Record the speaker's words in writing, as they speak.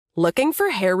Looking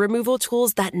for hair removal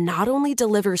tools that not only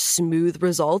deliver smooth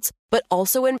results, but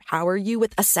also empower you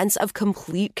with a sense of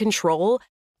complete control?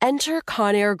 Enter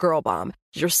Conair Girl Bomb,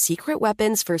 your secret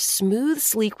weapons for smooth,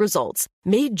 sleek results,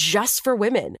 made just for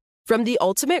women. From the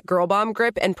ultimate Girl Bomb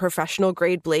grip and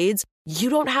professional-grade blades, you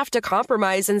don't have to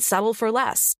compromise and settle for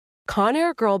less.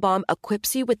 Conair Girl Bomb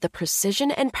equips you with the precision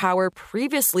and power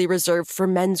previously reserved for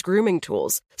men's grooming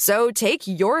tools. So take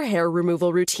your hair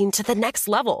removal routine to the next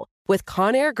level with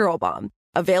Conair Girl Bomb.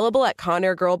 Available at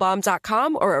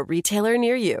ConairGirlBomb.com or a retailer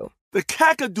near you. The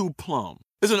Kakadu plum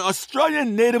is an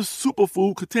Australian native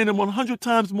superfood containing 100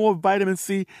 times more vitamin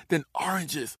C than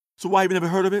oranges. So why have you never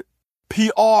heard of it?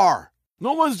 PR.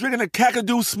 No one's drinking a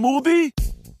Kakadu smoothie?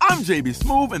 I'm JB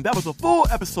Smoove, and that was a full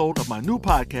episode of my new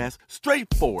podcast,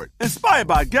 Straightforward, inspired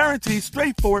by guaranteed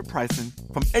straightforward pricing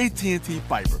from AT&T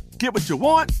Fiber. Get what you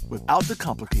want without the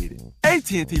complicated.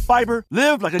 AT&T Fiber,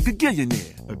 live like a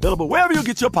gigillionaire. Available wherever you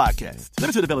get your podcasts.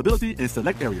 Limited availability in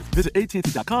select areas. Visit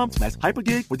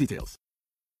AT&T.com/hypergig for details.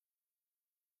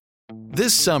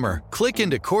 This summer, click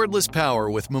into cordless power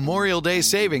with Memorial Day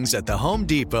savings at the Home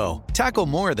Depot. Tackle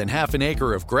more than half an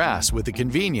acre of grass with the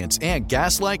convenience and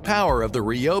gas-like power of the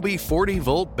Ryobi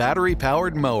 40-volt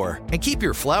battery-powered mower. And keep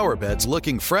your flower beds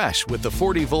looking fresh with the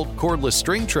 40-volt cordless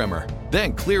string trimmer.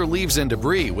 Then clear leaves and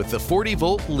debris with the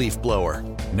 40-volt leaf blower.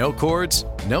 No cords,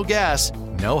 no gas,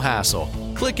 no hassle.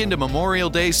 Click into Memorial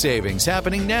Day savings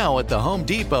happening now at the Home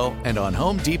Depot and on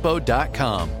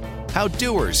HomeDepot.com. How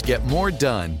doers get more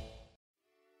done.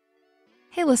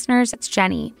 Hey listeners, it's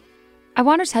Jenny. I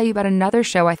want to tell you about another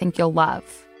show I think you'll love.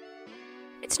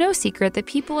 It's no secret that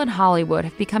people in Hollywood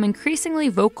have become increasingly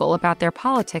vocal about their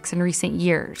politics in recent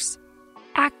years.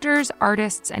 Actors,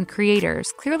 artists, and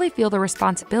creators clearly feel the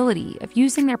responsibility of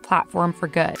using their platform for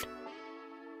good.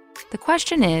 The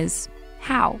question is,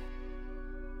 how?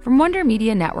 From Wonder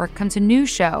Media Network comes a new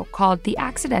show called The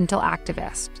Accidental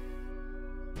Activist.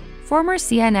 Former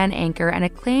CNN anchor and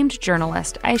acclaimed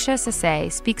journalist Aisha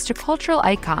Sase speaks to cultural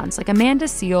icons like Amanda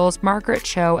Seales, Margaret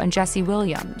Cho, and Jesse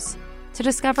Williams to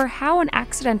discover how an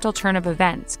accidental turn of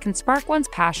events can spark one's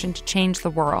passion to change the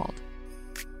world.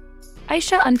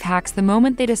 Aisha unpacks the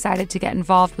moment they decided to get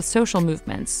involved with social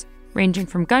movements, ranging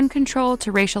from gun control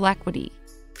to racial equity.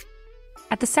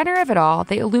 At the center of it all,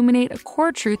 they illuminate a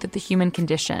core truth of the human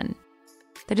condition,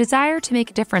 the desire to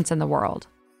make a difference in the world.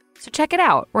 So check it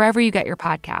out wherever you get your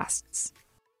podcasts.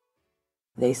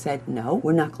 They said, no,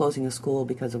 we're not closing a school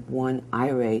because of one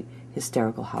irate,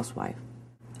 hysterical housewife.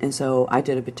 And so I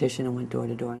did a petition and went door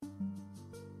to door.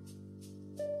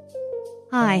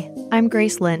 Hi, I'm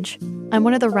Grace Lynch. I'm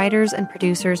one of the writers and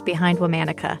producers behind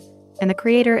Womanica, and the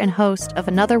creator and host of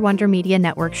another Wonder Media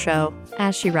Network show,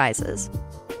 As She Rises.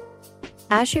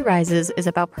 As She Rises is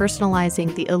about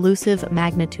personalizing the elusive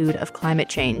magnitude of climate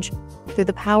change through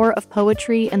the power of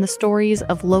poetry and the stories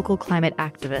of local climate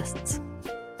activists.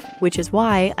 Which is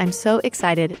why I'm so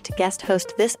excited to guest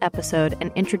host this episode and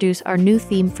introduce our new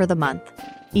theme for the month,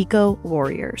 Eco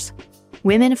Warriors,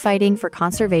 women fighting for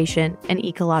conservation and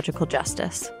ecological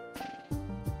justice.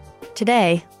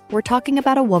 Today, we're talking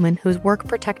about a woman whose work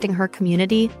protecting her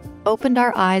community opened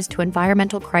our eyes to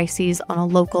environmental crises on a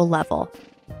local level.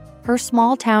 Her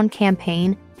small-town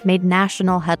campaign made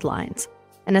national headlines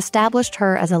and established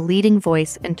her as a leading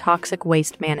voice in toxic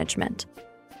waste management,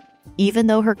 even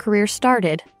though her career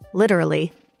started,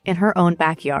 literally, in her own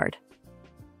backyard.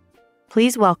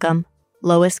 Please welcome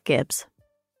Lois Gibbs.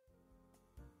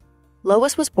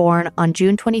 Lois was born on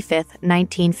June 25,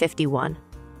 1951.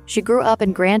 She grew up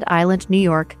in Grand Island, New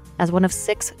York, as one of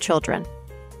 6 children.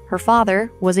 Her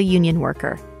father was a union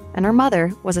worker, and her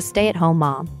mother was a stay-at-home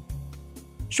mom.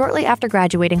 Shortly after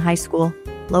graduating high school,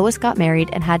 Lois got married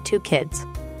and had 2 kids,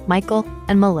 Michael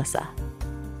and Melissa.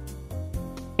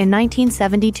 In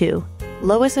 1972,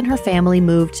 Lois and her family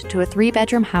moved to a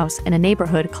 3-bedroom house in a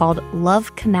neighborhood called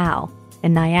Love Canal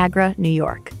in Niagara, New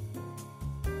York.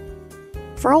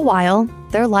 For a while,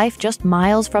 their life just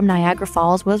miles from Niagara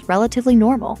Falls was relatively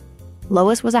normal.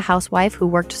 Lois was a housewife who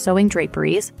worked sewing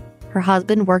draperies, her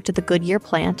husband worked at the Goodyear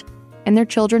plant, and their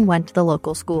children went to the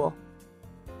local school.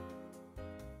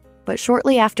 But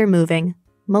shortly after moving,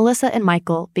 Melissa and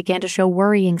Michael began to show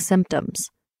worrying symptoms.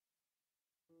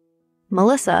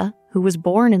 Melissa, who was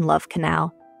born in Love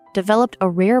Canal, developed a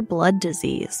rare blood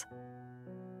disease.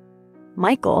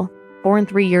 Michael, born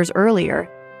 3 years earlier,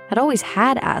 had always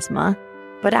had asthma,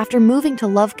 but after moving to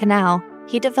Love Canal,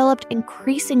 he developed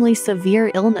increasingly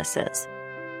severe illnesses.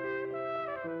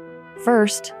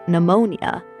 First,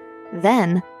 pneumonia,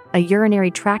 then a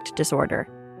urinary tract disorder,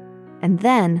 and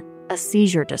then a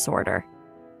seizure disorder.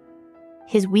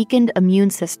 His weakened immune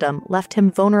system left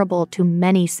him vulnerable to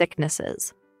many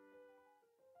sicknesses.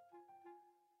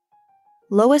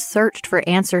 Lois searched for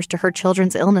answers to her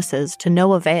children's illnesses to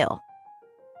no avail.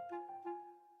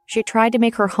 She tried to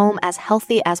make her home as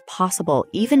healthy as possible,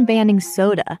 even banning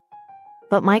soda.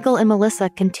 But Michael and Melissa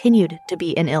continued to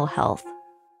be in ill health.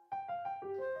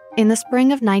 In the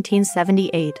spring of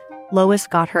 1978, Lois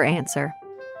got her answer.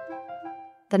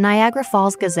 The Niagara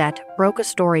Falls Gazette broke a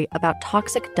story about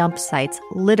toxic dump sites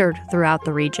littered throughout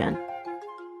the region.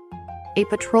 A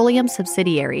petroleum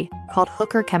subsidiary called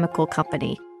Hooker Chemical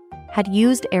Company had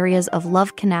used areas of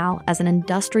Love Canal as an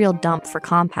industrial dump for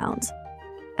compounds,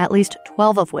 at least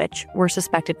 12 of which were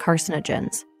suspected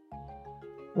carcinogens.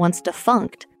 Once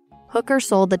defunct, Hooker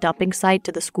sold the dumping site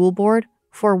to the school board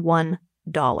for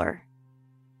 $1.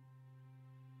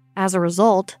 As a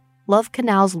result, Love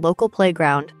Canal's local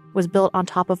playground was built on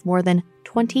top of more than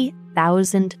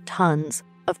 20,000 tons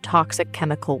of toxic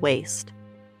chemical waste.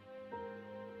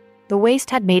 The waste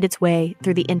had made its way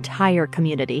through the entire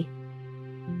community.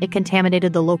 It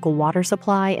contaminated the local water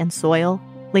supply and soil,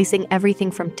 lacing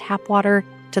everything from tap water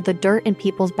to the dirt in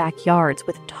people's backyards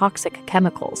with toxic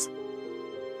chemicals.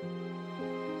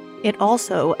 It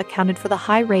also accounted for the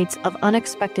high rates of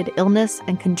unexpected illness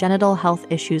and congenital health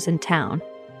issues in town,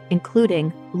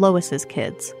 including Lois's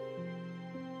kids.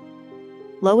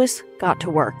 Lois got to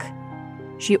work.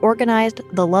 She organized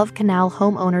the Love Canal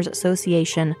Homeowners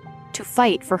Association to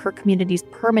fight for her community's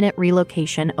permanent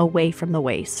relocation away from the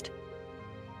waste.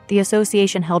 The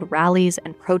association held rallies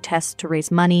and protests to raise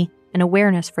money and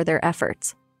awareness for their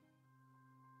efforts.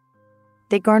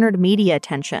 They garnered media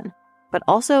attention, but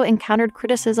also encountered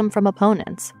criticism from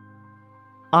opponents.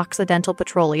 Occidental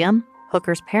Petroleum,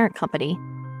 Hooker's parent company,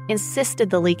 insisted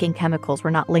the leaking chemicals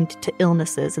were not linked to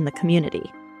illnesses in the community.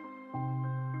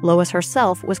 Lois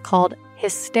herself was called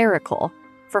hysterical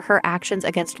for her actions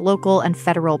against local and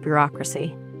federal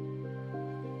bureaucracy.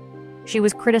 She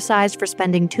was criticized for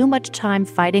spending too much time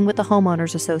fighting with the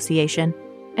Homeowners Association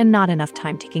and not enough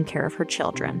time taking care of her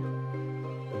children.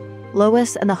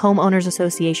 Lois and the Homeowners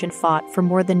Association fought for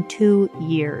more than 2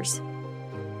 years.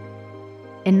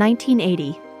 In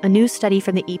 1980, a new study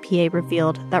from the EPA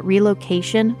revealed that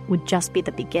relocation would just be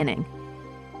the beginning.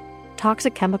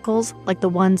 Toxic chemicals, like the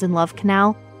ones in Love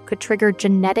Canal, could trigger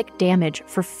genetic damage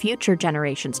for future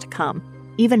generations to come,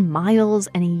 even miles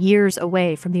and years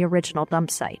away from the original dump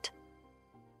site.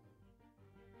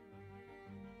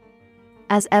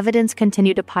 As evidence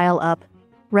continued to pile up,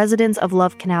 residents of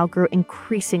Love Canal grew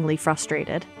increasingly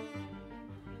frustrated.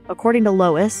 According to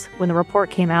Lois, when the report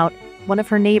came out, one of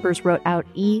her neighbors wrote out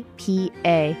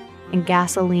EPA in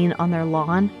gasoline on their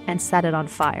lawn and set it on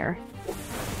fire.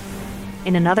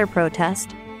 In another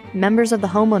protest, members of the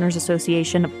Homeowners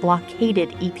Association blockaded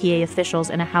EPA officials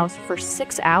in a house for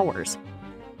 6 hours.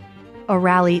 A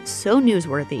rally so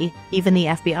newsworthy, even the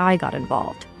FBI got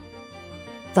involved.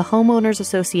 The Homeowners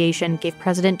Association gave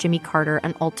President Jimmy Carter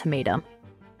an ultimatum: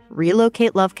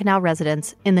 relocate Love Canal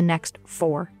residents in the next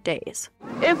 4 days.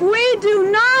 If we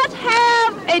do not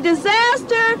have a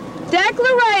disaster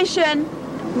declaration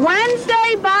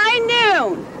Wednesday by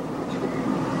noon,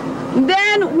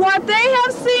 then what they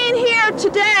have seen here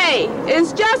today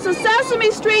is just a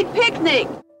Sesame Street picnic.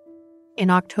 In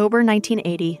October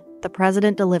 1980, the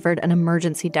president delivered an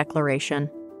emergency declaration.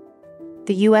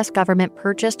 The U.S. government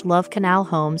purchased Love Canal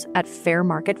homes at fair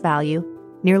market value,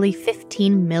 nearly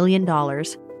 $15 million,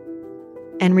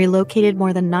 and relocated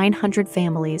more than 900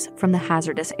 families from the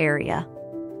hazardous area.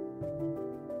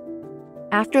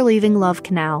 After leaving Love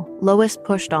Canal, Lois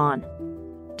pushed on.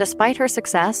 Despite her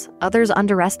success, others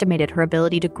underestimated her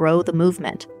ability to grow the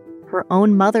movement. Her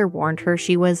own mother warned her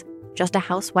she was just a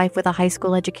housewife with a high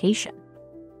school education.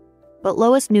 But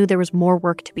Lois knew there was more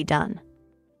work to be done.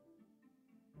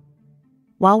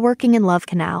 While working in Love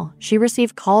Canal, she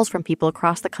received calls from people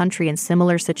across the country in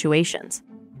similar situations.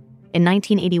 In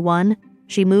 1981,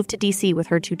 she moved to D.C. with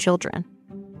her 2 children.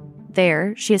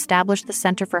 There, she established the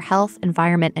Center for Health,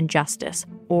 Environment, and Justice,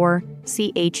 or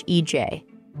CHEJ,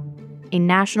 a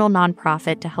national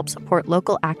nonprofit to help support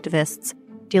local activists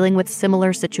dealing with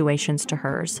similar situations to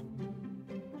hers.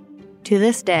 To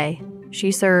this day,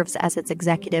 she serves as its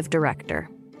executive director.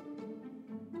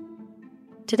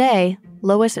 Today,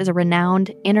 Lois is a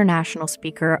renowned international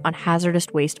speaker on hazardous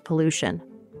waste pollution.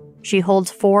 She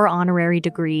holds 4 honorary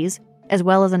degrees, as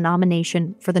well as a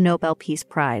nomination for the Nobel Peace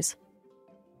Prize.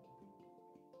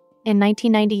 In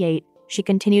 1998, she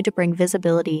continued to bring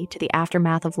visibility to the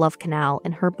aftermath of Love Canal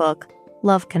in her book,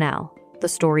 Love Canal: The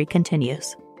Story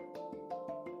Continues.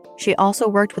 She also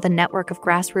worked with a network of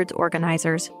grassroots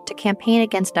organizers to campaign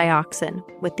against dioxin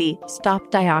with the Stop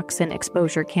Dioxin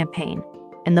Exposure campaign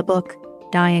and the book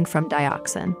Dying from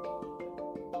Dioxin.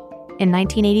 In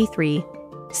 1983,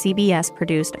 CBS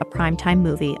produced a primetime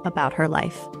movie about her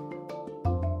life.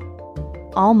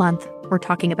 All month, we're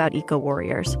talking about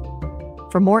eco-warriors.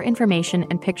 For more information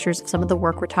and pictures of some of the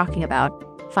work we're talking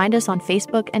about, find us on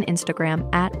Facebook and Instagram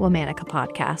at Womanica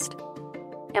Podcast.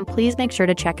 And please make sure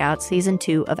to check out Season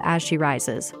 2 of As She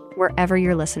Rises, wherever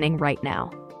you're listening right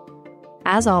now.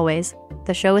 As always,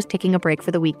 the show is taking a break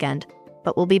for the weekend,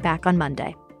 but we'll be back on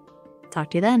Monday.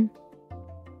 Talk to you then.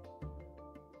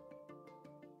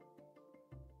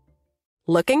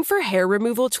 Looking for hair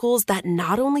removal tools that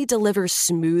not only deliver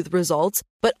smooth results,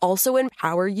 but also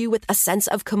empower you with a sense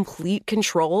of complete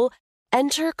control?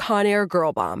 Enter Conair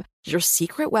Girl Bomb, your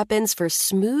secret weapons for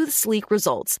smooth, sleek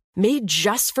results, made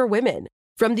just for women.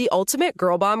 From the ultimate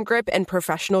Girl Bomb grip and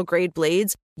professional-grade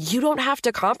blades, you don't have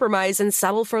to compromise and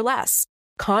settle for less.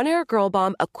 Conair Girl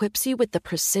Bomb equips you with the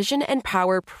precision and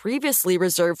power previously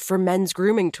reserved for men's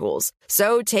grooming tools.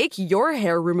 So take your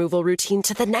hair removal routine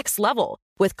to the next level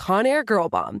with Conair Girl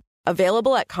Bomb.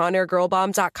 Available at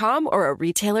ConairGirlBomb.com or a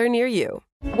retailer near you.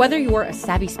 Whether you're a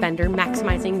savvy spender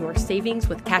maximizing your savings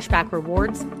with cashback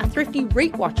rewards, a thrifty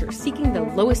rate watcher seeking the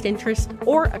lowest interest,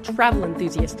 or a travel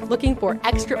enthusiast looking for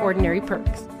extraordinary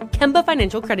perks, Kemba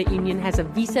Financial Credit Union has a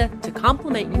visa to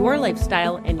complement your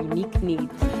lifestyle and unique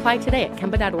needs. Apply today at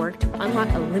Kemba.org to unlock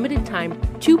a limited-time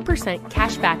 2%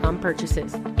 cash back on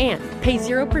purchases and pay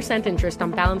 0% interest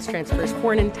on balance transfers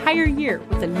for an entire year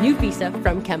with a new visa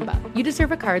from Kemba. You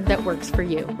deserve a card that works for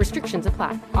you. Restrictions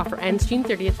apply. Offer ends June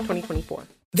 30th, 2024.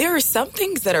 There are some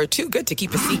things that are too good to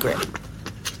keep a secret.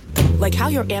 Like how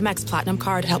your Amex Platinum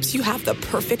card helps you have the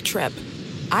perfect trip.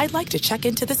 I'd like to check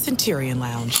into the Centurion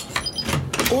Lounge.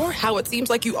 Or how it seems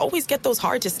like you always get those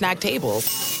hard-to-snag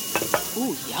tables.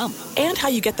 Ooh, yum. And how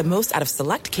you get the most out of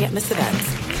select can't-miss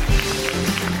events.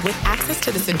 With access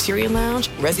to the Centurion Lounge,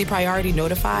 Resi Priority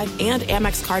Notified, and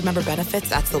Amex card member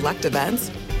benefits at select events,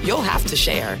 you'll have to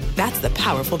share. That's the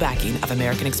powerful backing of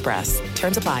American Express.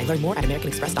 Terms apply. Learn more at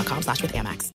americanexpress.com/withAmex.